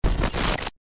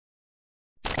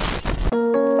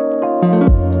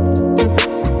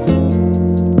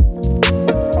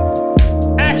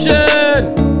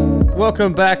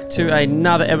Welcome back to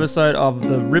another episode of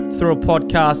the Rip Through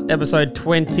Podcast, episode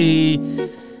 20.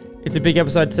 It's a big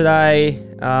episode today.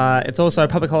 It's also a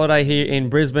public holiday here in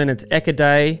Brisbane. It's Eka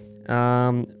Day.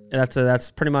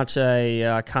 That's pretty much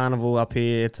a carnival up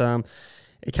here.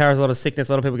 It carries a lot of sickness.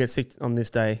 A lot of people get sick on this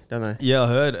day, don't they? Yeah, I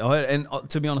heard. And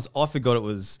to be honest, I forgot it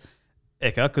was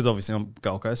Eka because obviously I'm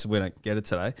Gold Coast, so we don't get it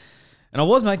today. And I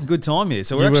was making good time here,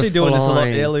 so we're actually doing this a lot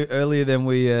earlier than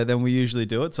we usually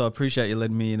do it. So I appreciate you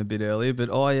letting me in a bit earlier. But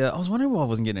I was wondering why I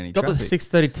wasn't getting any traffic. Got the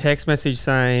 6:30 text message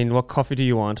saying, "What coffee do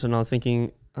you want?" And I was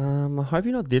thinking, I hope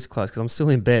you're not this close because I'm still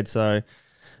in bed. So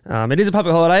it is a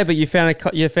public holiday, but you found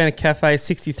a Cafe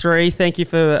 63. Thank you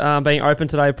for being open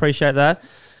today. Appreciate that.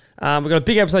 We've got a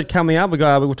big episode coming up.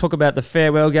 We'll talk about the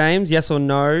farewell games, yes or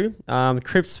no.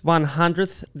 Cripps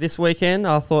 100th this weekend.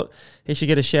 I thought he should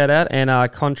get a shout out,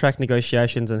 and contract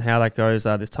negotiations and how that goes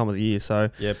this time of the year.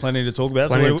 So yeah, plenty to talk about.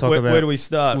 Where do we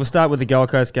start? We'll start with the Gold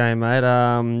Coast game, mate.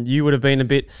 You would have been a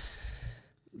bit.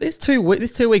 This 2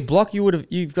 week block,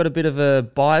 you've got a bit of a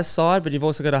bias side, but you've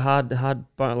also got a hard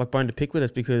bone to pick with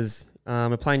us because.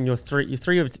 We're playing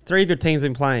three of your teams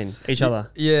been playing each other.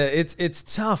 Yeah,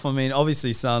 it's tough. I mean,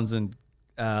 obviously Suns and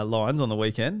Lions on the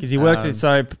weekend. Because you worked it.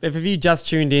 So if you just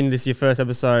tuned in, this is your first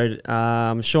episode.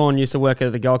 Sean used to work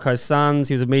at the Gold Coast Suns.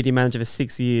 He was a media manager for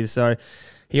 6 years. So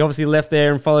he obviously left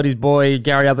there and followed his boy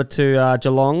Gary Abbott to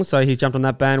Geelong. So he's jumped on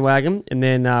that bandwagon. And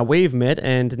then we've met,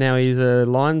 and now he's a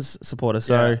Lions supporter.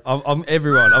 So yeah, I'm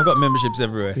everyone. I've got memberships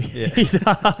everywhere. Yeah.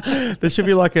 There should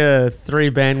be like a 3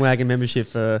 bandwagon membership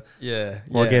for. Yeah.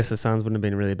 Well, I guess the Suns wouldn't have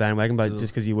been really a bandwagon, but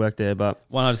just because you worked there. But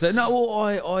 100%. No,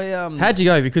 well, how'd you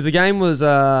go? Because the game was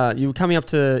you were coming up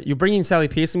to you're bringing Sally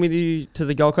Pearson with you to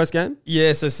the Gold Coast game.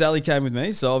 Yeah. So Sally came with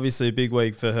me. So obviously a big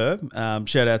week for her.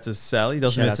 Shout out to Sally.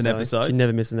 Doesn't miss an episode. She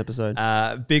never missed an episode.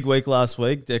 Big week last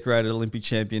week. Decorated Olympic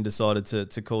champion decided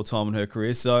to call time in her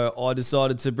career, so I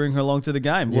decided to bring her along to the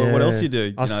game. Yeah. What else you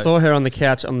do? I saw her on the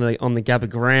couch on the Gabba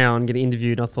ground getting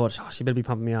interviewed, and I thought, she better be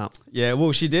pumping me up. Yeah,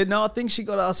 well, she did. No, I think she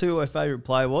got asked who her favourite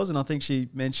player was, and I think she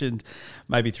mentioned,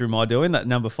 maybe through my doing, that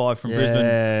number 5 from Brisbane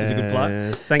is a good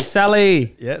player. Thanks,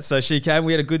 Sally. Yeah, so she came.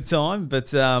 We had a good time,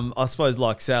 but I suppose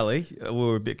like Sally, we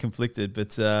were a bit conflicted.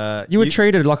 But you were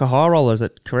treated like a high roller, is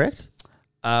that correct?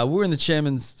 We were in the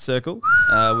chairman's circle,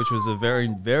 which was a very,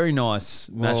 very nice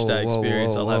match day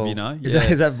experience, I'll have you know.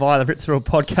 Is that via the Rip Through a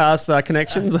Podcast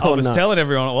connections? I was telling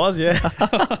everyone it was, yeah.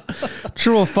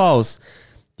 True or false?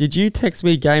 Did you text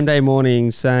me game day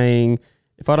morning saying,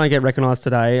 if I don't get recognised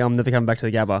today, I'm never coming back to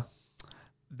the Gabba?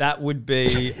 That would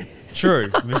be true,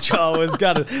 which I was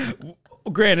gutted.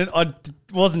 Granted, I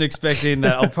wasn't expecting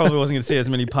that. I probably wasn't going to see as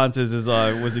many punters as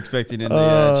I was expecting in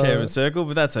the chairman's circle,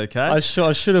 but that's okay. I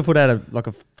should have put out an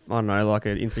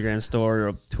Instagram story or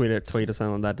a tweet or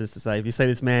something like that, just to say, if you see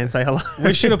this man, say hello.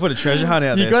 We should have put a treasure hunt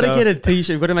out there. You got to get a t-shirt.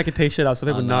 You've got to make a t-shirt up so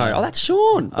people know. Oh, that's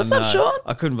Sean. What's up, Sean?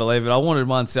 I couldn't believe it. I wanted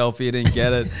one selfie. I didn't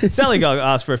get it. Sally got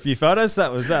asked for a few photos.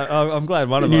 That was that. I'm glad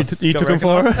one of us you got took them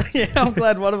for her? Yeah, I'm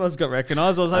glad one of us got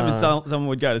recognised. I was hoping someone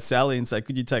would go to Sally and say,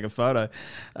 could you take a photo?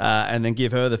 And then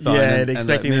give her the phone. Yeah,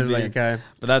 expecting her to be okay.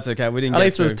 But that's okay. We didn't At get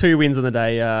least there was 2 wins on the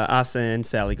day. Us and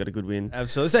Sally got a good win.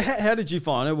 Absolutely. So how did you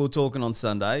find it? We were talking on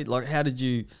Sunday. Like, how did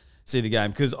you see the game?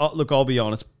 Because, look, I'll be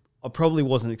honest, I probably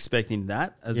wasn't expecting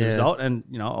that as a result. And,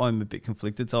 I'm a bit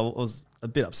conflicted, so I was a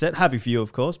bit upset. Happy for you,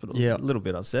 of course, but I was a little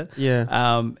bit upset. Yeah.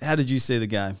 How did you see the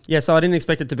game? Yeah, so I didn't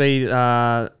expect it to be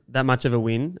that much of a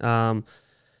win.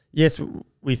 Yes,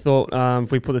 we thought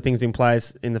if we put the things in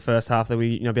place in the first half that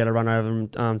we be able to run over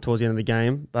them towards the end of the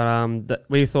game. But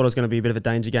we thought it was going to be a bit of a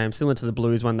danger game, similar to the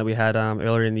Blues one that we had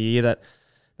earlier in the year that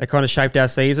kind of shaped our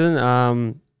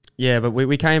season. But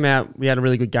we came out, we had a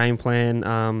really good game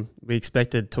plan. We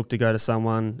expected Took to go to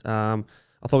someone. I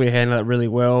thought we handled it really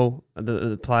well.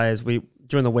 The players,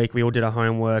 during the week, we all did our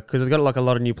homework because we've got a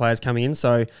lot of new players coming in.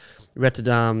 So we had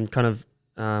to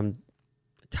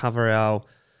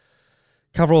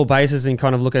cover all bases and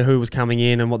kind of look at who was coming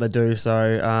in and what they do.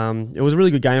 So it was a really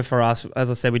good game for us.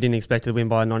 As I said, we didn't expect to win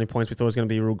by 90 points. We thought it was going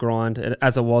to be a real grind,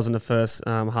 as it was in the first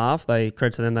half.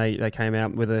 Credit to them, they came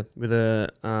out with a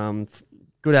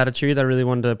good attitude. They really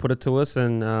wanted to put it to us,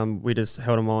 and we just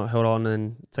held on.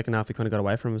 And second half, we kind of got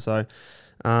away from them. So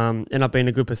ended up being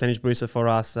a good percentage booster for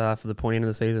us for the point end of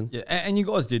the season. Yeah, and you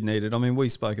guys did need it. I mean, we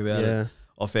spoke about it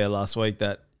off air last week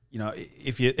that,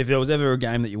 if there was ever a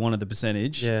game that you wanted the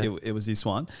percentage, it was this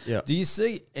one. Yeah. Do you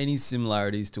see any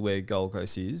similarities to where Gold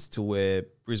Coast is to where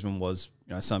Brisbane was,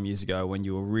 some years ago when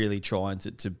you were really trying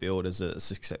to build as a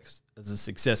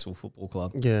successful football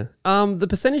club. Yeah. The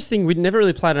percentage thing, we'd never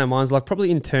really played in our minds. Like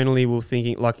probably internally we were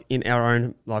thinking, like in our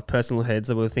own like personal heads,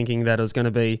 that we were thinking that it was going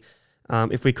to be,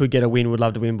 if we could get a win, we'd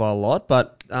love to win by a lot.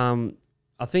 But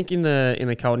I think in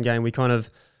the Carlton game, we kind of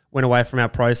went away from our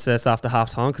process after half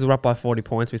time because we were up by 40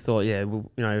 points. We thought,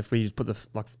 if we just put the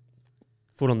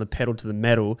foot on the pedal to the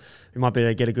metal, we might be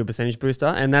able to get a good percentage booster.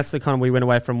 And that's the kind of, we went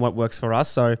away from what works for us.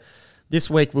 So this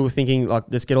week we were thinking, like,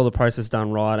 let's get all the process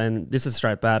done right. And this is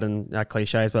straight bad and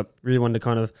cliches, but really wanted to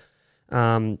kind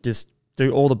of just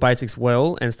do all the basics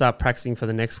well and start practicing for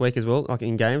the next week as well, like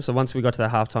in game. So once we got to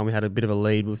that halftime, we had a bit of a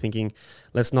lead. We were thinking,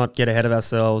 let's not get ahead of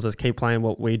ourselves. Let's keep playing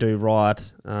what we do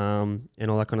right, and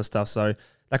all that kind of stuff. So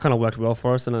that kind of worked well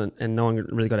for us, and no one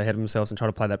really got ahead of themselves and tried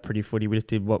to play that pretty footy. We just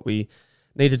did what we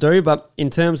need to do. But in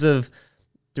terms of,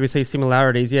 do we see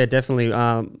similarities? Yeah, definitely.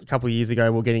 A couple of years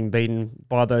ago, we're getting beaten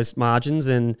by those margins,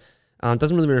 and it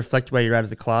doesn't really reflect where you're at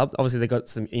as a club. Obviously, they got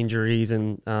some injuries,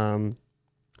 and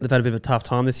they've had a bit of a tough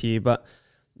time this year, but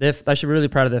they should be really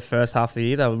proud of their first half of the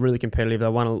year. They were really competitive. They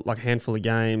won a handful of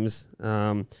games.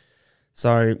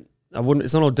 So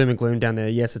it's not all doom and gloom down there.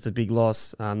 Yes, it's a big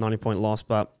loss, 90-point loss,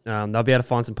 but they'll be able to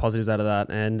find some positives out of that,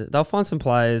 and they'll find some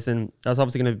players, and that's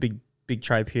obviously going to be a big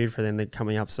trade period for them. They're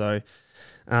coming up, so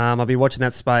I'll be watching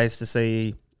that space to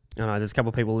see. I know there's a couple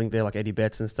of people linked there, like Eddie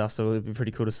Betts and stuff, so it'll be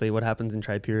pretty cool to see what happens in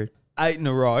trade period. 8 in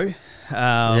a row.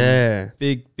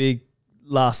 Big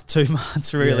last 2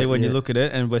 months, really, when you look at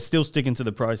it, and we're still sticking to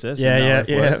the process.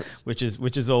 Which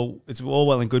is all, it's all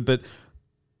well and good, but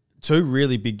 2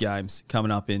 really big games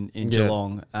coming up in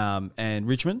Geelong and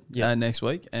Richmond next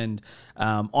week, and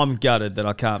I'm gutted that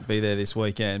I can't be there this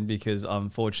weekend because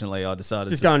unfortunately I decided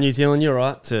just go on New Zealand. You're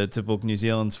right to book New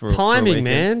Zealand's for timing, for a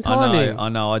man. Timing. I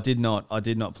know. I did not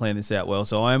plan this out well,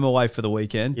 so I am away for the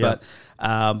weekend. But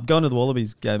going to the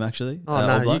Wallabies game actually. Oh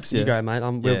no, you go,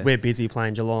 mate. We're busy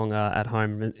playing Geelong at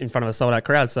home in front of a sold out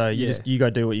crowd, so you go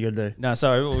do what you got to do. No,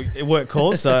 so it worked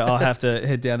course, so I'll have to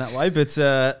head down that way. But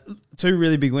 2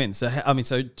 really big wins. So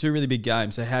 2 really big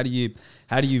games. So how do you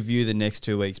view the next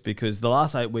 2 weeks? Because the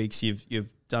last 8 weeks you've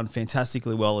done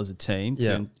fantastically well as a team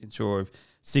to ensure of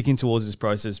sticking towards this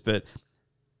process, but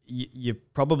you're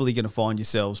probably going to find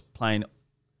yourselves playing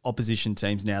opposition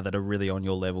teams now that are really on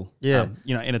your level. Yeah,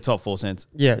 in a top 4 sense.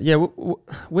 Yeah.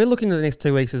 We're looking at the next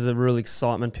 2 weeks as a real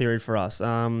excitement period for us.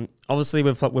 Obviously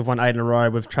we've won 8 in a row.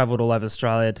 We've travelled all over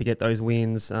Australia to get those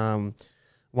wins.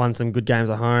 Won some good games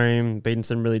at home, beaten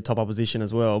some really top opposition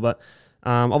as well. But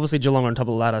obviously Geelong are on top of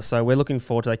the ladder, so we're looking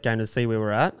forward to that game to see where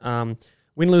we're at.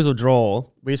 Win, lose or draw,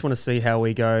 we just want to see how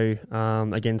we go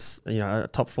against a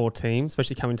top 4 team,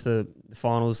 especially coming to the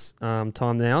finals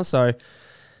time now. So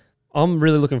I'm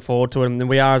really looking forward to it, and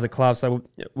we are as a club. So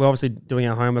we're obviously doing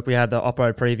our homework. We had the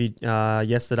A.F.L Preview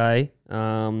yesterday,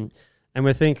 and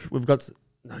we think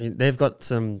they've got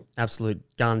some absolute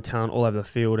gun talent all over the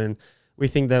field, and we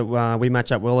think that we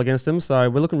match up well against them. So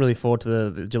we're looking really forward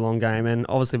to the Geelong game, and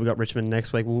obviously we've got Richmond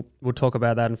next week. We'll talk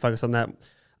about that and focus on that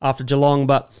after Geelong,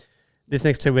 but this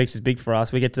next 2 weeks is big for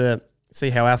us. We get to see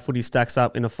how our footy stacks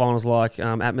up in a finals-like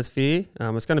atmosphere.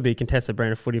 It's going to be a contested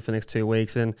brand of footy for the next 2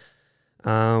 weeks, and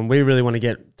we really want to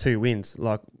get 2 wins.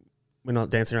 Like, we're not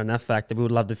dancing around that fact that we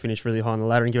would love to finish really high on the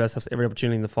ladder and give ourselves every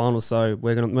opportunity in the finals. So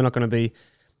we're not going to be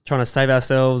trying to save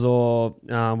ourselves or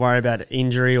worry about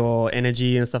injury or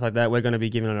energy and stuff like that. We're going to be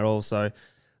giving it all. So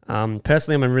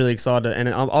personally, I'm really excited, and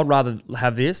I'd rather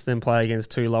have this than play against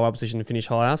 2 low opposition and finish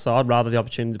higher. So I'd rather the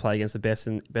opportunity to play against the best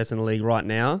in the league right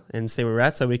now and see where we're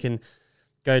at, so we can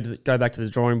go back to the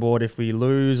drawing board if we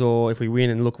lose or if we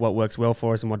win, and look what works well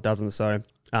for us and what doesn't. So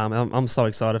I'm so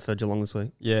excited for Geelong this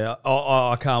week. Yeah,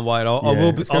 I can't wait.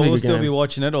 I will still be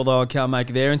watching it, although I can't make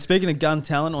it there. And speaking of gun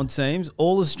talent on teams,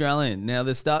 all Australian. Now,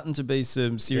 there's starting to be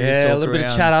some serious talk around. Yeah, a little bit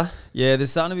of chatter. Yeah,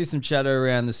 there's starting to be some chatter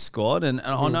around the squad, and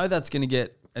I know that's going to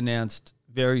get announced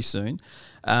very soon.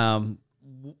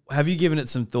 Have you given it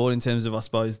some thought in terms of, I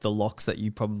suppose, the locks that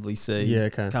you probably see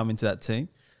come into that team?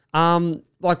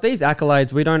 Like these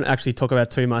accolades, we don't actually talk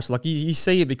about too much. Like you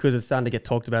see it because it's starting to get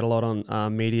talked about a lot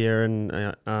on media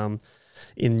and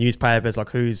in newspapers, like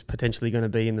who's potentially going to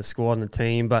be in the squad and the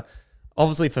team. But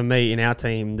obviously for me, in our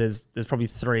team, there's probably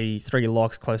three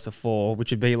locks, close to 4,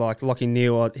 which would be like Lockie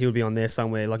Neal. He would be on there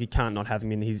somewhere. Like you can't not have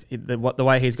him in. The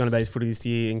way he's gone about his footy this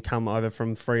year and come over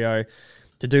from Freo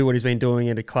to do what he's been doing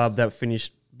at a club that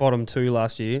finished bottom 2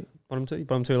 last year.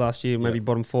 Bottom two last year, maybe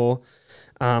bottom 4.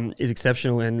 Is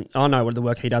exceptional, and I know what the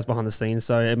work he does behind the scenes,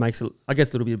 so it makes it, I guess,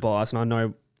 a little bit biased, and I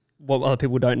know what other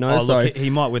people don't know. Look, he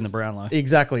might win the Brownlow.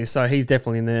 Exactly, so he's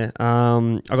definitely in there.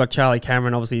 I got Charlie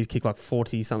Cameron, obviously he's kicked like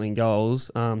 40-something goals.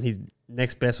 He's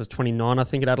next best was 29, I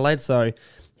think, at Adelaide. So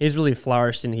he's really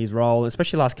flourished in his role,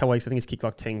 especially last couple of weeks. I think he's kicked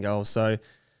like 10 goals. So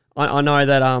I know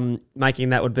that making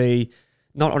that would be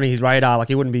not on his radar. Like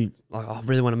he wouldn't be like, I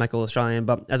really want to make All-Australian.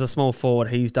 But as a small forward,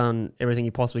 he's done everything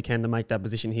he possibly can to make that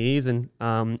position he is. And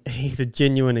he's a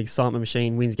genuine excitement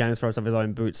machine, wins games for us off his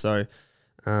own boot. So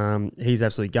he's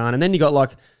absolutely gone. And then you got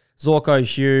like Zorko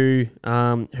Hugh,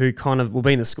 who kind of will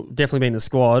be definitely be in the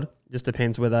squad. Just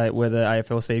depends where the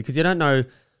AFL see, because you don't know.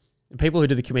 People who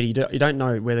do the committee, you don't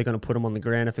know where they're going to put them on the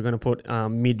ground. If they're going to put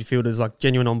midfielders like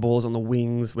genuine on balls on the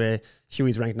wings, where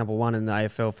Huey's ranked number 1 in the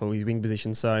AFL for his wing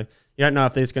position. So you don't know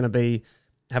if there's going to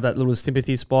have that little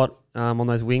sympathy spot on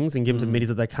those wings and give them to middies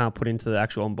that they can't put into the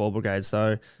actual on ball brigade.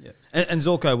 So yeah, and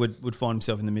Zorko would find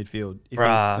himself in the midfield.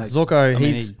 Zorko,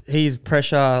 he's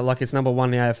pressure like it's number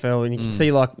 1 in the AFL, and you can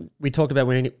see like we talked about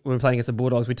when we were playing against the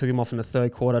Bulldogs, we took him off in the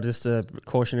third quarter just a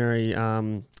precautionary.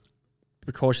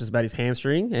 Cautious about his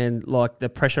hamstring, and like the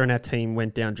pressure in our team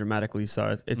went down dramatically.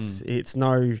 So it's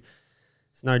no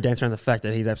dance around the fact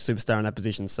that he's a superstar in that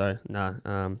position. So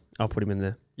I'll put him in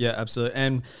there. Yeah, absolutely.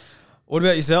 And what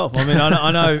about yourself? I mean,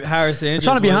 I know Harris Andrews.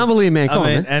 I'm trying to be humble here, man. Come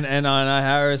on, man. And I know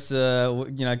Harris,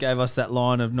 gave us that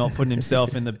line of not putting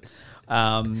himself in the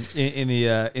in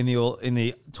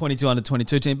the 22 under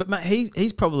 22 team. But mate,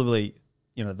 he's probably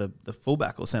the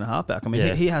fullback or centre halfback. I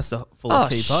mean, he has to follow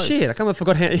key posts. Shit, I kind of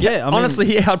forgot.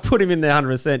 Honestly, I'd put him in there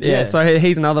 100%. Yeah, so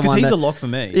he's another one. Because he's a lock for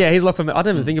me. Yeah, he's a lock for me. I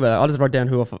didn't even think about it. I just wrote down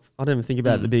I didn't even think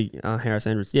about the big Harris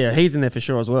Andrews. Yeah, he's in there for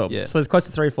sure as well. Yeah. So there's close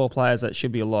to 3-4 players that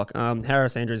should be a lock.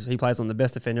 Harris Andrews, he plays on the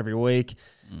best defender every week,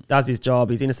 does his job.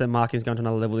 His intercept marking's going to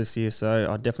another level this year, so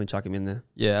I'd definitely chuck him in there.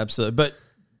 Yeah, absolutely. But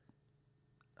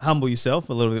humble yourself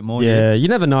a little bit more. Yeah, you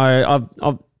never know.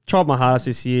 I've tried my hardest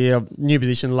this year. New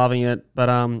position, loving it.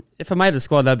 But if I made the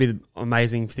squad, that'd be the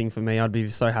amazing thing for me. I'd be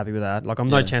so happy with that. Like, I'm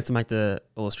no chance to make the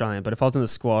All-Australian, but if I was in the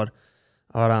squad,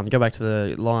 I'd go back to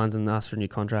the Lions and ask for a new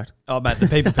contract. Oh, mate, the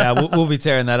people power, we'll be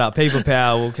tearing that up. People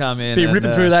power will come in. Be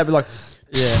ripping through that, but like...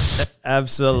 Yeah,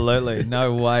 absolutely.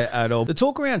 No way at all. The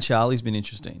talk around Charlie's been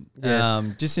interesting. Yeah.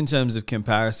 Just in terms of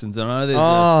comparisons. And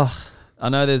I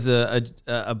know there's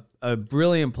a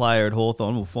brilliant player at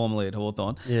Hawthorn, well, formerly at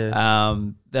Hawthorn,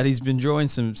 that he's been drawing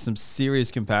some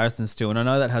serious comparisons to, and I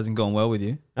know that hasn't gone well with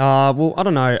you. Well, I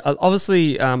don't know.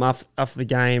 Obviously, after the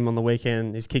game on the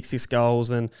weekend, he's kicked 6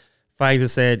 goals, and Fazer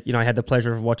said, he had the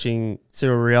pleasure of watching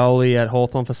Cyril Rioli at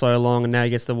Hawthorn for so long, and now he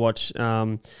gets to watch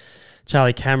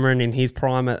Charlie Cameron in his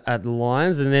prime at the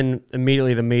Lions, and then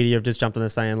immediately the media have just jumped on there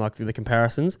saying, like, the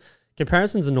comparisons.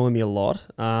 Comparisons annoy me a lot,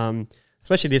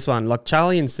 especially this one. Like,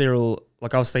 Charlie and Cyril,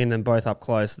 like, I was seeing them both up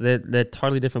close. They're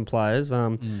totally different players.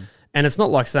 And it's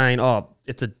not like saying,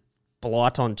 it's a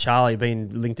blight on Charlie being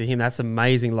linked to him. That's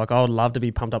amazing. Like, I would love to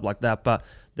be pumped up like that, but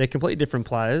they're completely different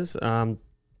players.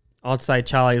 I'd say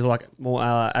Charlie is like more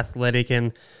athletic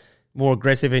and more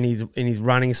aggressive in his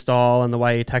running style and the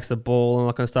way he attacks the ball and all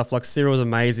that kind of stuff. Like, Cyril's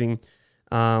amazing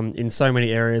in so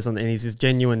many areas, and he's just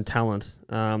genuine talent.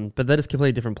 But they're just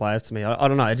completely different players to me. I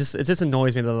don't know. It just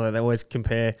annoys me that they always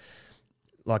compare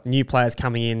like new players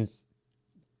coming in,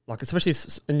 like especially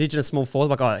Indigenous small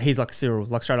forwards. Like, he's like Cyril,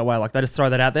 like straight away. Like, they just throw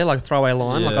that out there, like a throwaway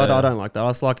line. Yeah. Like, I don't like that. I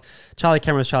was like, Charlie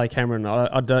Cameron's Charlie Cameron.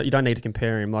 You don't need to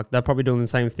compare him. Like, they're probably doing the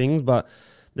same things, but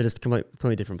they're just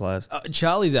completely different players.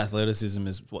 Charlie's athleticism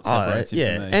is what separates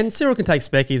him from me. And Cyril can take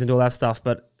speckies and do all that stuff,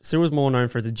 but Cyril's more known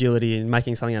for his agility and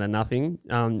making something out of nothing.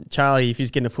 Charlie, if he's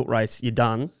getting a foot race, you're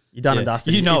done. You're done and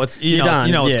dusted. You know it's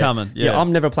coming. Yeah.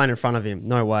 I'm never playing in front of him.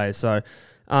 No way. So,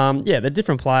 they're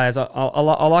different players. I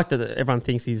like that everyone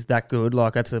thinks he's that good.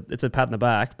 Like, it's a pat in the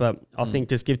back, but I think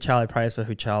just give Charlie praise for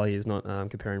who Charlie is, not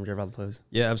comparing him to other players.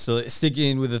 Yeah, absolutely.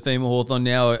 Sticking with the theme of Hawthorn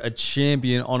now, a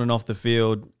champion on and off the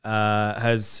field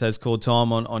has called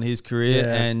time on his career,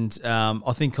 and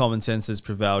I think common sense has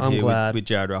prevailed with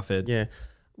Jared Ruffhead. Yeah.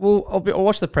 Well, I'll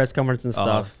watch the press conference and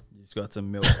stuff. He's got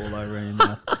some milk all over him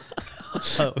now. We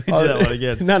do that one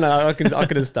again. No, I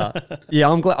couldn't start. Yeah,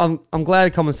 I'm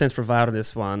glad common sense prevailed on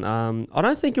this one. I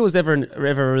don't think it was ever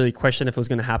really questioned if it was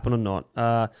going to happen or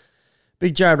not.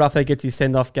 Big Jared Ruffhead gets his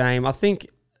send-off game. I think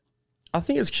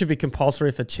it should be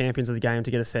compulsory for champions of the game to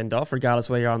get a send-off, regardless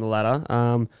where you're on the ladder.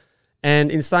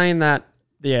 And in saying that,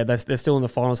 yeah, they're still in the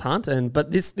finals hunt. But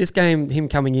this game, him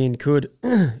coming in could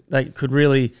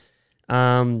really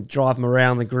drive them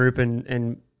around the group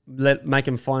and make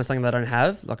them find something they don't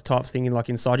have, like type thing like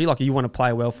inside you. Like, you want to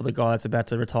play well for the guy that's about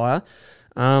to retire.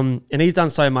 And he's done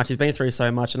so much. He's been through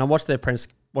so much. And I watched the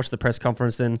press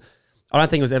conference, and I don't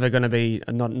think it was ever going to be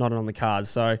not on the cards.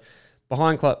 So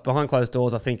behind closed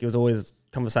doors, I think it was always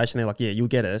conversation there like, yeah, you'll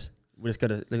get it. we just got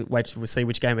to wait to see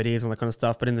which game it is and that kind of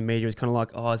stuff. But in the media, it's kind of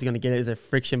like, oh, is he going to get it? Is there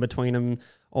friction between them?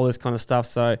 All this kind of stuff.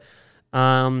 So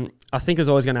I think it's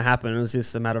always going to happen. It's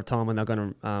just a matter of time when they're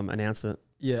going to announce it.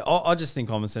 Yeah, I just think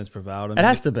common sense prevailed. I mean, it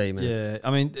has to be, man. Yeah, I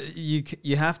mean,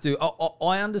 you have to.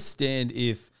 I understand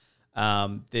if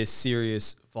there's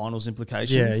serious finals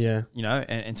implications. Yeah. You know,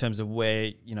 and in terms of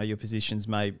where your positions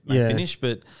may finish,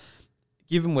 but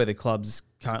given where the club's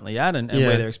currently at and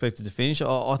where they're expected to finish,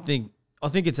 I think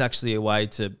it's actually a way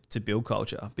to build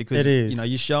culture because it is.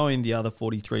 You're showing the other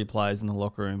 43 players in the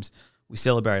locker rooms we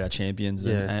celebrate our champions,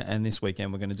 and this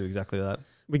weekend we're going to do exactly that.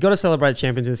 We got to celebrate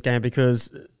champions in this game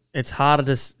because it's harder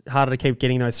to keep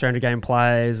getting those 300 game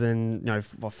players and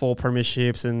 4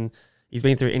 premierships, and he's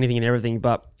been through anything and everything.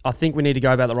 But I think we need to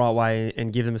go about the right way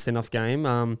and give them a send-off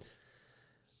game.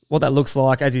 What that looks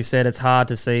like, as you said, it's hard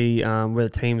to see where the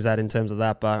team's at in terms of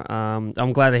that. But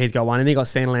I'm glad that he's got one, and he got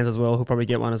Sandlands as well. He'll probably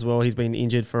get one as well. He's been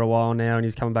injured for a while now, and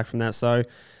he's coming back from that. So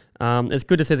it's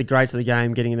good to see the greats of the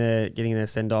game getting their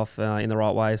send off in the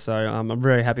right way. So I'm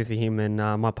very happy for him, and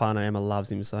my partner Emma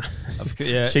loves him, so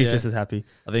she's just as happy.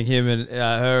 I think him and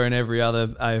her and every other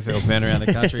AFL fan around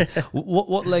the country.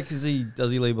 What legacy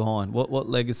does he leave behind? What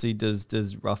legacy does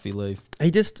Ruffy leave? He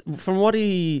just from what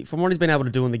he's been able to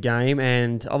do in the game,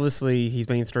 and obviously he's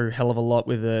been through a hell of a lot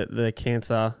with the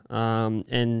cancer,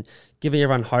 and giving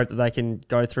everyone hope that they can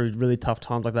go through really tough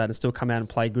times like that and still come out and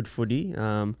play good footy.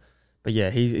 But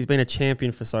yeah, he's been a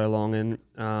champion for so long,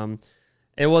 and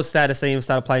it was sad to see him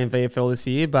start playing VFL this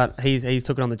year. But he's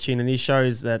took it on the chin, and he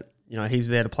shows that he's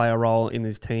there to play a role in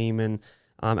this team and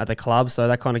at the club. So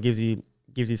that kind of gives you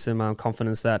some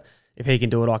confidence that if he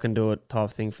can do it, I can do it type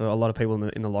of thing for a lot of people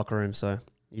in the locker room. So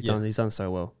he's done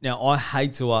so well. Now I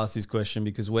hate to ask this question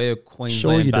because we're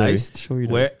Queensland based, Sure you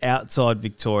do. We're outside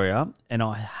Victoria, and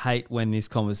I hate when this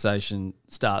conversation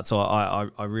starts. So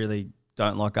I really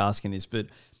don't like asking this, but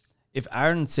if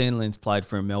Aaron Sandlands played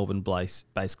for a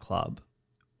Melbourne-based club,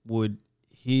 would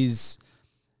his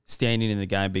standing in the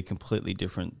game be completely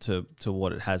different to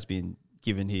what it has been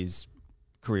given his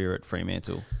career at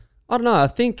Fremantle? I don't know. I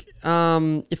think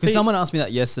because someone asked me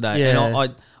that yesterday,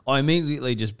 and I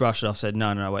immediately just brushed it off, said,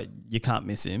 no, wait, you can't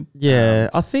miss him. Yeah,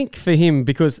 I think for him,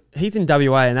 because he's in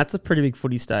WA, and that's a pretty big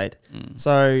footy state.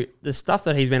 So the stuff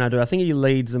that he's been able to do, I think he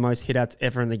leads the most hit-outs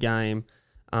ever in the game.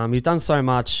 He's done so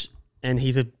much, and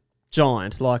he's a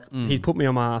giant. He's put me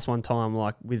on my ass one time,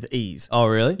 with ease. Oh,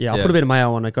 really? Yeah, I put a bit of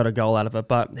mayo on it, got a goal out of it,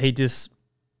 but he just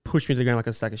pushed me to the ground like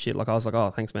a sack of shit. I was like,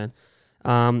 oh, thanks, man.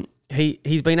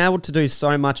 He's been able to do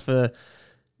so much for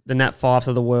the Nat Fifes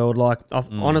of the world.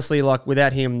 Honestly,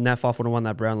 without him, Nat Fife would have won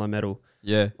that Brownlow medal.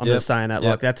 Yeah. I'm just saying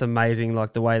that. That's amazing,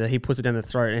 the way that he puts it down the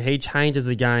throat, and he changes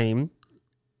the game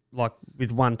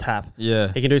with one tap.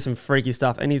 Yeah. He can do some freaky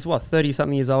stuff. And he's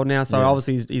 30-something years old now, so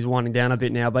obviously he's winding down a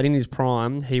bit now. But in his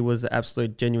prime, he was the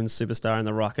absolute genuine superstar in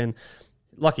the ruck. And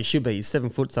like he should be, he's 7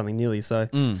 foot something nearly. So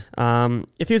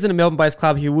if he was in a Melbourne-based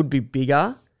club, he would be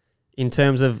bigger in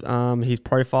terms of his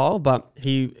profile. But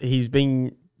he's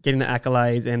been getting the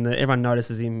accolades, and everyone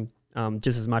notices him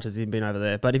just as much as he's been over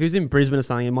there. But if he was in Brisbane or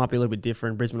something, it might be a little bit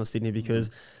different, Brisbane or Sydney,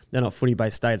 because they're not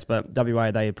footy-based states. But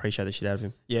WA, they appreciate the shit out of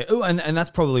him. Yeah, and that's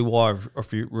probably why I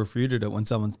refuted it when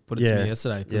someone put it to me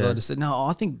yesterday. Because I just said, no,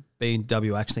 I think being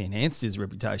W actually enhanced his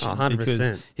reputation. 100%.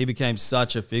 Because he became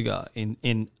such a figure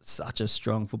in such a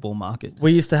strong football market.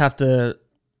 We used to have to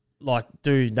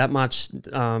do that much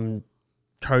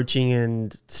coaching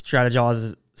and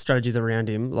strategies around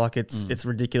him. It's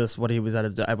ridiculous what he was able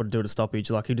to do at a stoppage.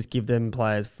 He'd just give them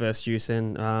players first use,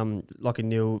 and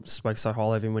Neil spoke so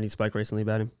highly of him when he spoke recently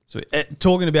about him. So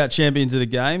talking about champions of the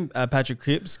game, Patrick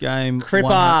Cripps, game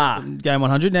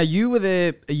 100. Now you were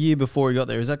there a year before he got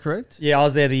there, is that correct? Yeah, I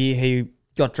was there the year he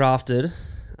got drafted,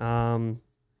 and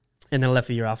then left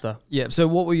the year after. Yeah. So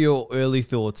what were your early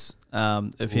thoughts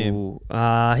of him?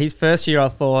 His first year, I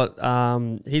thought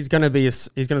he's going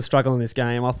to struggle in this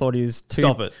game. I thought he was too.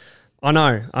 Stop it. I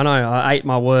know. I ate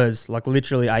my words,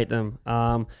 literally ate them.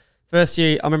 First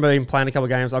year, I remember him playing a couple of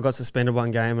games. I got suspended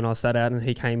one game, and I sat out, and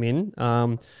he came in.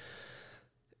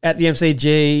 At the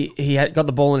MCG, he got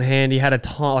the ball in hand. He had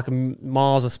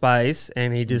miles of space,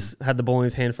 and he just had the ball in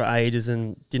his hand for ages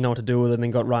and didn't know what to do with it, and then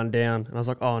got run down. And I was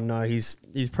like, oh no, he's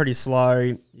pretty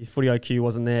slow. His footy IQ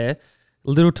wasn't there.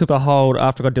 Little took a hold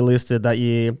after I got delisted that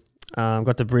year.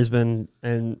 Got to Brisbane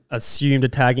and assumed a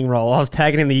tagging role. I was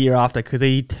tagging him the year after because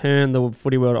he turned the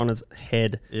footy world on its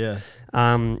head. Yeah.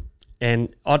 And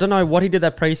I don't know what he did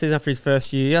that pre-season after his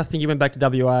first year. I think he went back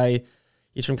to WA.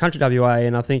 He's from country WA,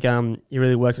 and I think he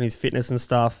really worked on his fitness and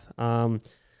stuff. And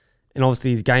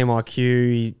obviously his game IQ,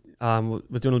 he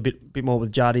was doing a bit more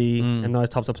with Juddy and those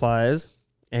types of players.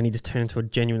 and he just turned into a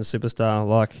genuine superstar.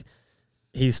 Like,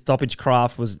 his stoppage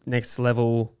craft was next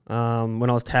level. When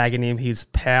I was tagging him, he's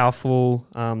powerful,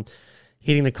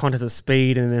 hitting the contest at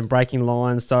speed and then breaking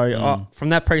lines. So from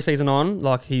that preseason on,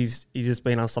 like, he's just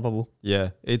been unstoppable. Yeah,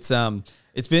 it's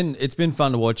been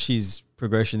fun to watch his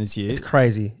progression this year. It's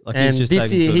crazy. Like, and he's just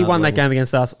this year he won level. that game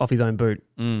against us off his own boot.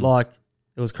 Like,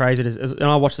 it was crazy. And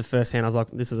I watched it firsthand. I was like,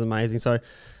 this is amazing. So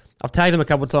I've tagged him a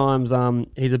couple of times.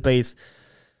 He's a beast,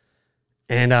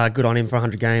 and good on him for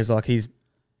 100 games. Like, his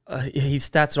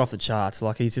stats are off the charts.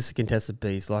 Like, he's just a contested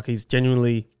beast. Like, he's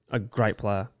genuinely a great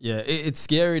player. Yeah, it's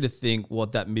scary to think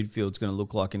what that midfield's going to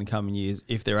look like in the coming years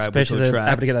if they're Especially able to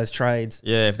attract. able to get those trades.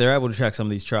 Yeah, if they're able to track some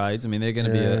of these trades, I mean, they're going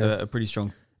to be a pretty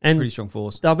strong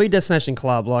force. They'll be a destination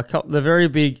club. Like, they're very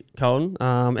big, Colton.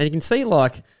 And you can see,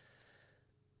 like,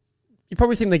 you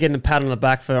probably think they're getting a pat on the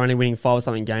back for only winning 5 or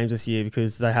something games this year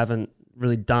because they haven't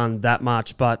really done that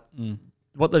much. But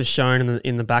what they've shown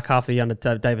in the back half of the year under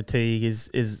David Teague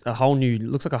is a whole new,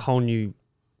 looks like a whole new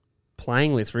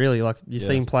playing list, really. Like, you're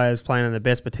seeing players playing at their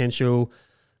best potential,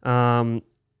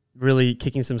 really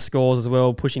kicking some scores as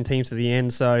well, pushing teams to the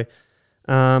end. So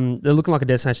they're looking like a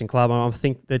destination club. I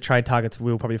think their trade targets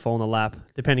will probably fall in the lap,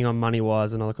 depending on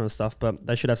money-wise and all that kind of stuff. But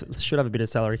they should have a bit of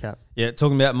salary cap. Yeah,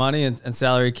 talking about money and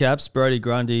salary caps, Brody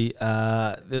Grundy,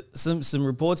 some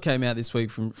reports came out this week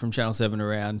from Channel 7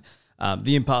 around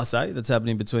the impasse that's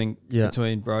happening between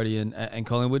Brody and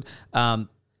Collingwood.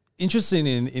 Interesting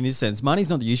in this sense.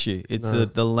 Money's not the issue. It's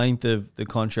the length of the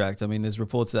contract. I mean, there's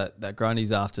reports that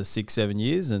Grundy's after 6-7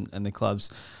 years and the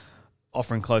club's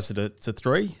offering closer to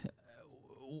 3.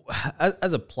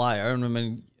 As a player, and I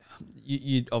mean,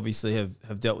 you obviously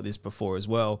have dealt with this before as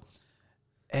well.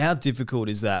 How difficult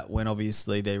is that when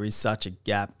obviously there is such a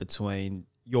gap between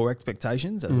your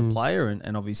expectations as a player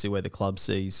and obviously where the club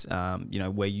sees,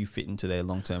 where you fit into their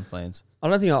long-term plans? I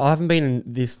haven't been in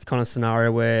this kind of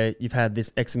scenario where you've had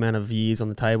this X amount of years on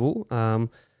the table.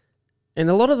 And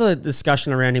a lot of the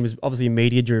discussion around him is obviously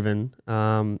media driven.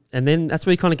 And then that's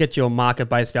where you kind of get your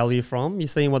market-based value from. You're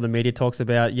seeing what the media talks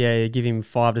about. Yeah, you give him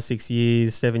 5 to 6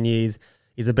 years, 7 years.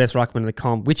 He's the best ruckman in the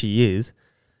comp, which he is.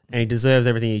 And he deserves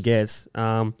everything he gets.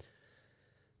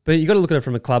 But you got to look at it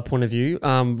from a club point of view.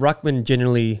 Ruckmen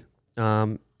generally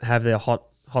have their hot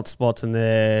spots and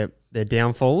their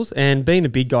downfalls. And being the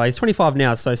big guy, he's 25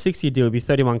 now, so 6-year deal, will be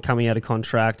 31 coming out of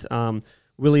contract.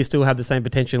 Will he still have the same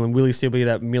potential, and will he still be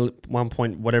that 1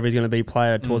 point whatever he's going to be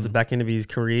player towards the back end of his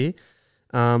career?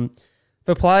 For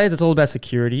players, it's all about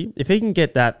security. If he can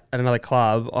get that at another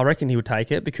club, I reckon he would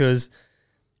take it, because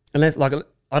unless, like,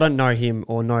 I don't know him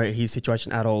or know his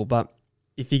situation at all, but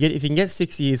if you can get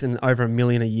 6 years and over $1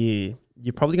 million a year,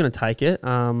 you're probably going to take it,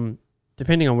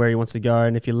 depending on where he wants to go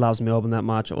and if he loves Melbourne that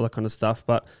much, all that kind of stuff.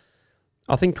 But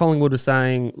I think Collingwood was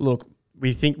saying, look,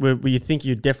 we think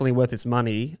you're definitely worth this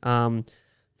money.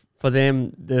 For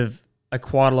them, they've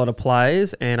acquired a lot of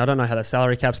players, and I don't know how the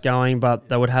salary cap's going, but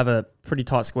they would have a pretty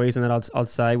tight squeeze in that, I'd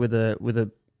say, with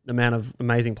the amount of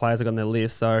amazing players they've got on their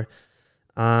list. So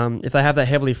if they have that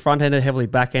heavily front-ended, heavily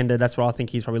back-ended, that's what I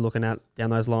think he's probably looking at down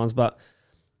those lines. But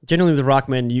generally with the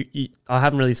ruckman, I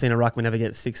haven't really seen a ruckman ever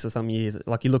get 6 or some years.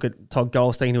 Like, you look at Todd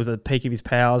Goldstein, who was at the peak of his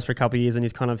powers for a couple of years, and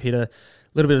he's kind of hit a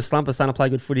little bit of slump, but starting to play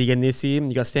good footy again this year.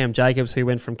 And you got Sam Jacobs, who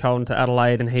went from Colton to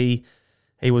Adelaide, and he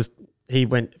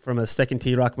went from a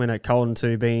second-tier ruckman at Colton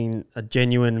to being a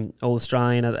genuine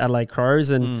All-Australian at Adelaide Crows.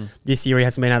 And this year he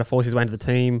hasn't been able to force his way into the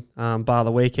team, bar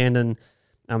the weekend. And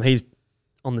he's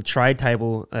on the trade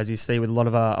table, as you see, with a lot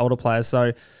of our older players.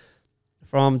 So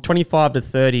from 25 to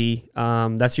 30,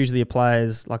 that's usually your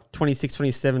players, like 26,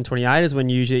 27, 28 is when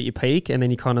you're usually at your peak. And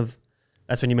then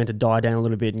that's when you're meant to die down a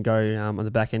little bit and go on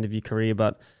the back end of your career.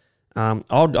 But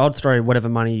I'd throw whatever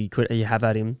money you have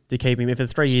at him to keep him. If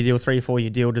it's 3-year deal, 3-4-year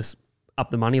deal, just up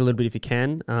the money a little bit if you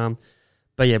can.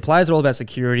 But yeah, players are all about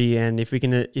security, and if you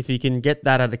can get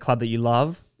that at a club that you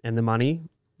love and the money,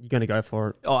 you're going to go for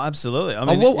it. Oh, absolutely. I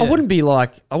wouldn't be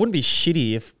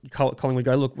shitty if Colin would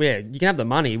go, look, you can have the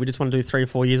money. We just want to do 3 or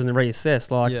 4 years and then reassess.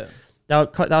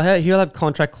 He'll have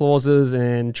contract clauses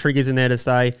and triggers in there to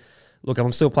say, look,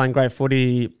 I'm still playing great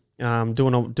footy, doing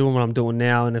what I'm doing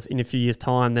now, and if in a few years'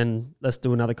 time, then let's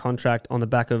do another contract on the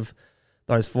back of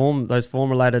those form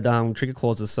related trigger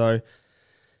clauses. So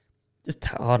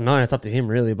I don't know, it's up to him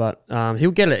really, but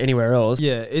he'll get it anywhere else.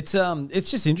 Yeah, it's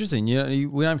just interesting.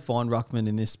 We don't find ruckman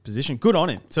in this position. Good on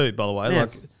him too, by the way. Yeah.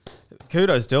 Like,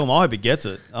 kudos to him. I hope he gets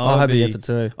it. I hope he gets it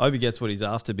too. I hope he gets what he's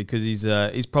after, because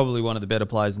he's probably one of the better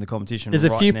players in the competition. There's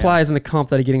a few players in the comp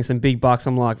that are getting some big bucks.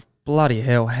 I'm like, bloody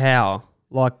hell, how?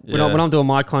 Like, when I'm doing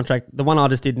my contract, the one I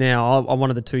just did now, I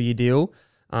wanted the 2-year deal.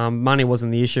 Money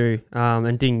wasn't the issue,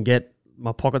 and didn't get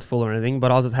my pockets full or anything,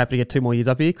 but I was just happy to get 2 more years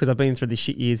up here because I've been through the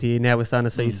shit years here. Now we're starting to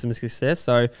see some success.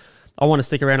 So I want to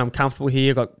stick around. I'm comfortable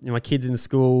here. I've got my kids in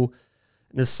school.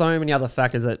 And there's so many other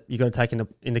factors that you got to take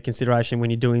into consideration when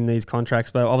you're doing these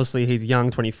contracts. But obviously he's young,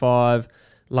 25,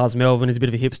 loves Melbourne. He's a bit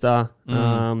of a hipster.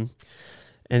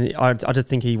 And I just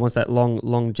think he wants that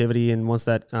longevity and wants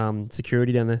that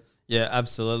security down there. Yeah,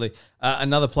 absolutely.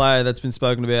 Another player that's been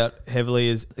spoken about heavily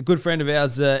is a good friend of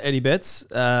ours, Eddie Betts,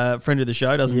 friend of the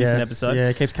show, doesn't miss an episode. Yeah,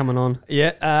 it keeps coming on.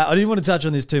 Yeah, I didn't want to touch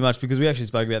on this too much because we actually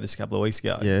spoke about this a couple of weeks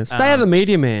ago. Yeah, stay out of the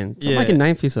media, man. Don't make a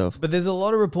name for yourself. But there's a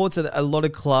lot of reports that a lot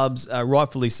of clubs,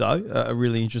 rightfully so, are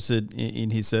really interested in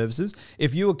his services.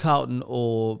 If you were Carlton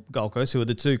or Gold Coast, who are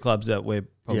the two clubs that we're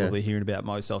probably hearing about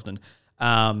most often,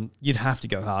 you'd have to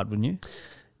go hard, wouldn't you?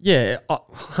 Yeah,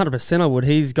 100% I would.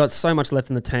 He's got so much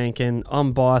left in the tank, and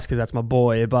I'm biased because that's my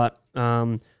boy, but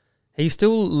he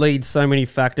still leads so many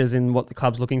factors in what the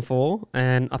club's looking for,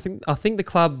 and I think the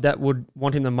club that would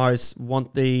want him the most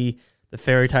want the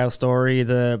fairy tale story.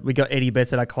 We got Eddie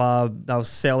Betts at our club. They'll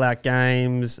sell out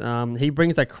games. He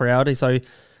brings that crowd, so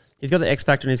he's got the X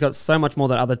factor, and he's got so much more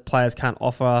that other players can't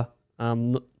offer,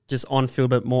 just on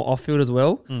field, but more off field as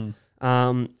well.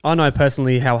 I know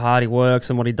personally how hard he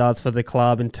works and what he does for the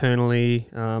club internally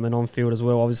and on field as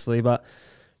well, obviously. But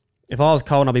if I was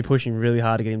Colin, I'd be pushing really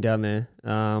hard to get him down there.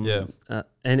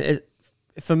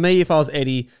 For me, if I was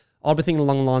Eddie, I'd be thinking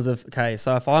along the lines of, okay,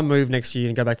 so if I move next year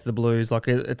and go back to the Blues, like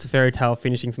it's a fairy tale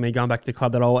finishing for me, going back to the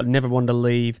club that I never wanted to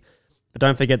leave. But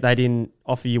don't forget they didn't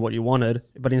offer you what you wanted.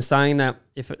 But in saying that,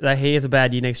 if they hears a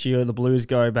bad year next year or the Blues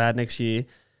go bad next year,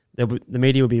 the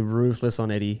media will be ruthless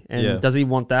on Eddie. And does he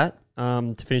want that?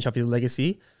 To finish off his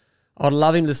legacy. I'd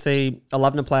love him to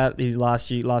play out his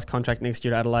last contract next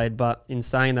year at Adelaide, but in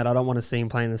saying that, I don't want to see him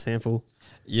playing in the SANFL.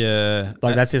 Yeah.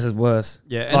 That's just as worse.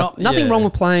 Yeah. Like, nothing wrong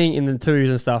with playing in the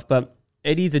twos and stuff, but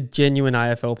Eddie's a genuine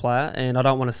AFL player, and I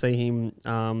don't want to see him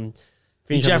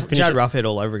finish Jad Roughhead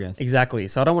all over again. Exactly.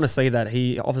 So I don't want to see that.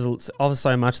 He offers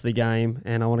so much to the game,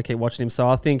 and I want to keep watching him. So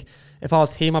I think if I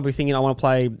was him, I'd be thinking I want to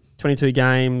play 22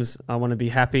 games. I want to be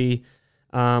happy.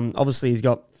 Obviously, he's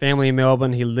got family in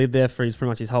Melbourne. He lived there for pretty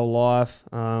much his whole life.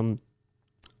 For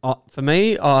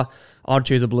me, I'd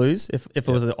choose the Blues if it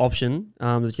was an option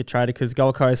to get traded, because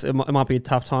Gold Coast, it might be a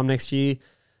tough time next year.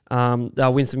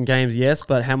 They'll win some games, yes,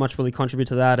 but how much will he contribute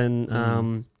to that?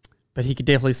 And but he could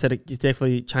definitely he's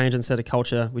definitely change and set a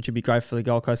culture, which would be great for the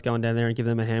Gold Coast going down there and give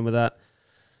them a hand with that.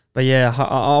 But yeah,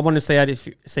 I want to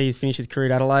see he finish his career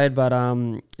at Adelaide. But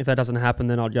if that doesn't happen,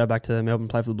 then I'd go back to Melbourne and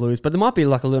play for the Blues. But there might be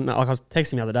like I was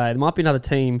texting the other day. There might be another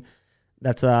team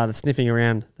that's sniffing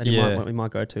around that we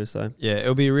might go to. So yeah,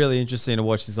 it'll be really interesting to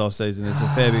watch this off season. There's a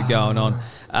fair bit going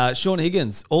on. Sean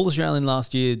Higgins, All Australian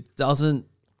last year, doesn't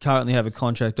currently have a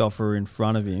contract offer in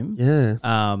front of him. Yeah.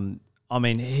 I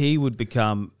mean, he would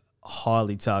become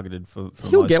highly targeted for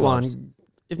He'll most get clubs. one.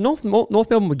 If North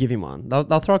Melbourne would give him one,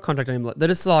 they'll throw a contract on him. They're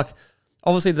just like,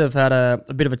 obviously they've had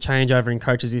a bit of a changeover in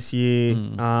coaches this year.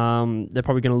 They're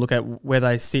probably going to look at where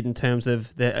they sit in terms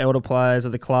of their elder players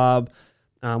of the club.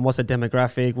 What's their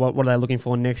demographic? What are they looking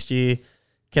for next year?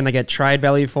 Can they get trade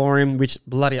value for him? Which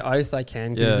bloody oath they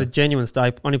can, because he's a genuine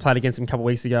star. Only played against him a couple of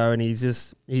weeks ago, and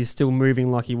he's still moving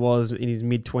like he was in his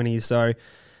mid-20s. So,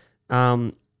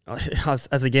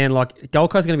 as again, like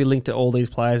Gold Coast is going to be linked to all these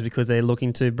players because they're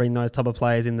looking to bring those type of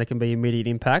players in that can be immediate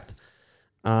impact.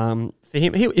 For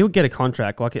him, he'll get a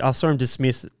contract. Like I saw him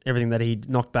dismiss everything that he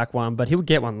knocked back one, but he'll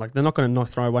get one. Like they're not going to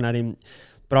throw one at him,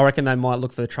 but I reckon they might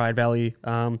look for the trade value.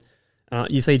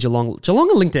 You see Geelong are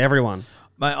linked to everyone.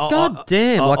 Mate,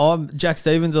 damn! Jack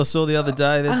Stevens, I saw the other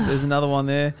day. There's another one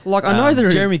there. Like I know they're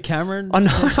Jeremy Cameron.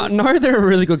 I know they're a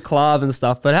really good club and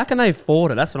stuff, but how can they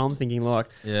afford it? That's what I'm thinking. Like,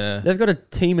 they've got a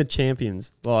team of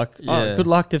champions. Like, good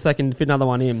luck if they can fit another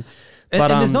one in.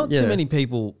 And there's not too many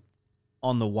people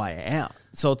on the way out,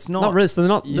 so it's not really. So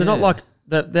they're not like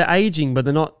they're aging, but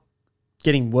they're not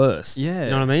getting worse. Yeah, you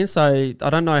know what I mean. So I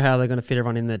don't know how they're going to fit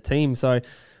everyone in their team. So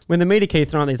when the media keep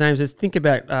throwing these names, just think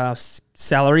about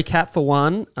salary cap for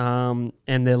one,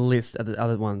 and their list of the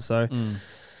other ones. So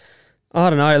I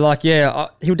don't know. Like, he'll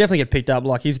definitely get picked up.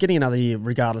 Like, he's getting another year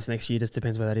regardless next year. Just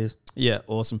depends where that is. Yeah,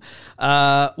 awesome.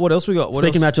 What else we got?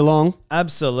 Speaking about Geelong.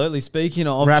 Absolutely. Speaking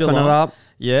of wrapping Geelong. it up.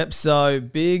 Yep. So,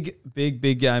 big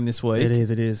game this week. It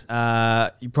is.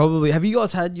 You probably... Have you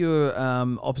guys had your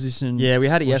opposition? Yeah, we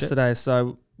had it yesterday.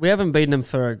 So, we haven't beaten them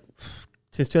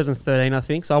since 2013, I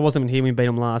think. So, I wasn't even here when we beat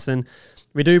them last. And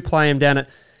we do play them down at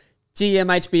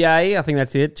GMHBA, I think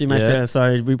that's it. GMHBA. Yeah.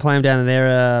 So we play them down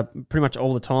there pretty much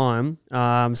all the time.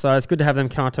 So it's good to have them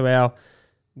come up to our,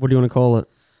 what do you want to call it?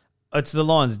 It's the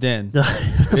Lions' Den.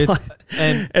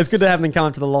 It's good to have them come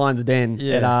up to the Lions' Den.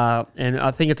 Yeah. And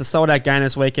I think it's a sold-out game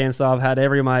this weekend, so I've had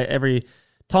every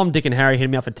Tom, Dick and Harry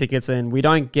hitting me up for tickets, and we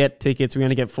don't get tickets. We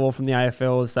only get 4 from the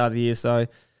AFL at the start of the year, so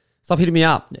stop hitting me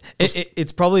up.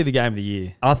 It's probably the game of the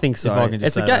year. I think so. If I can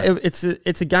just say that.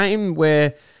 It's a game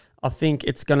where I think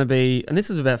it's going to be, and this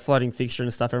is about floating fixture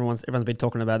and stuff. Everyone's been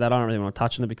talking about that. I don't really want to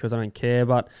touch on it because I don't care,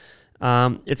 but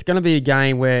it's going to be a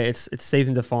game where it's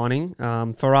season defining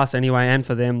for us anyway, and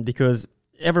for them, because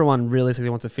everyone realistically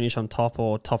wants to finish on top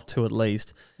or top 2 at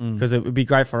least, because it would be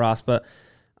great for us. But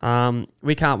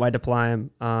we can't wait to play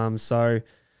them. So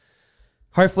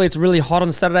hopefully it's really hot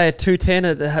on Saturday at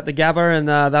 2:10 at the Gabba,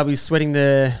 and they'll be sweating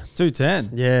the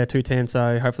 2:10. Yeah, 2:10.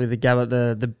 So hopefully the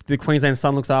Gabba, the Queensland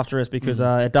sun looks after us, because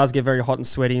it does get very hot and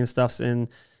sweaty and stuff, and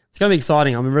it's going to be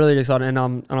exciting. I'm really excited, and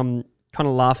I'm kind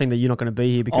of laughing that you're not going to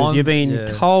be here because you've been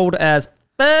cold as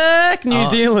fuck, New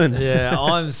Zealand. Yeah,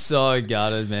 I'm so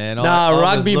gutted, man.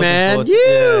 Rugby, man.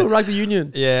 Rugby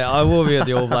union. Yeah, I will be at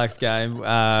the All Blacks game,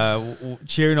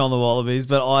 cheering on the Wallabies.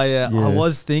 But I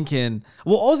was thinking, I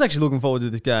was actually looking forward to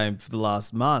this game for the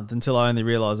last month until I only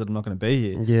realised that I'm not going to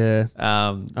be here. Yeah.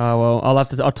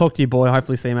 I'll talk to your boy.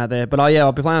 Hopefully see him out there. But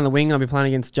I'll be playing on the wing. I'll be playing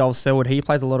against Joel Selwood. He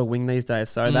plays a lot of wing these days,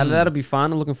 so that'll be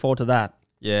fun. I'm looking forward to that.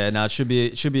 Yeah, no, it should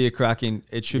be a cracking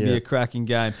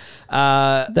game.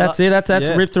 That's it.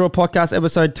 That's Rip Through a Podcast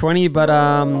episode 20. But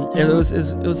it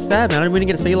was sad, man. We didn't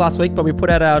get to see you last week, but we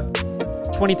put out our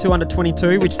 22 under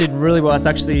 22, which did really well. It's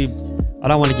actually, I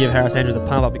don't want to give Harris Andrews a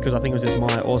pump up because I think it was just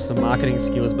my awesome marketing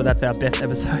skills, but that's our best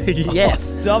episode.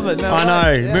 Yes, stop it. No, I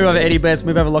know. Move over Eddie Betts,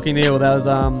 move over Lockie Neal. That was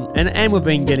and we've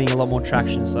been getting a lot more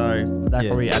traction, so that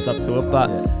probably adds up to it.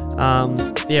 But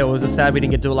it was just sad we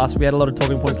didn't get to do it last week. We had a lot of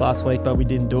talking points last week, but we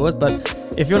didn't do it. But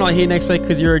if you're not here next week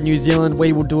because you're in New Zealand,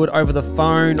 we will do it over the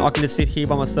phone. I can just sit here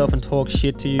by myself and talk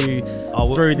shit to you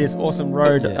through this awesome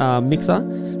Rode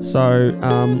mixer. So,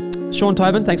 Sean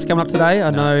Tobin, thanks for coming up today.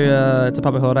 I know it's a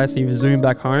public holiday, so you've zoomed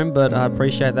back home, but I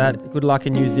appreciate that. Good luck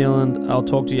in New Zealand. I'll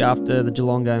talk to you after the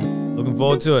Geelong game. Looking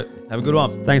forward to it. Have a good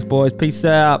one. Thanks, boys. Peace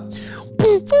out.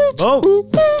 Oh.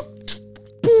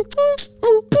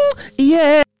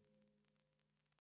 Yeah.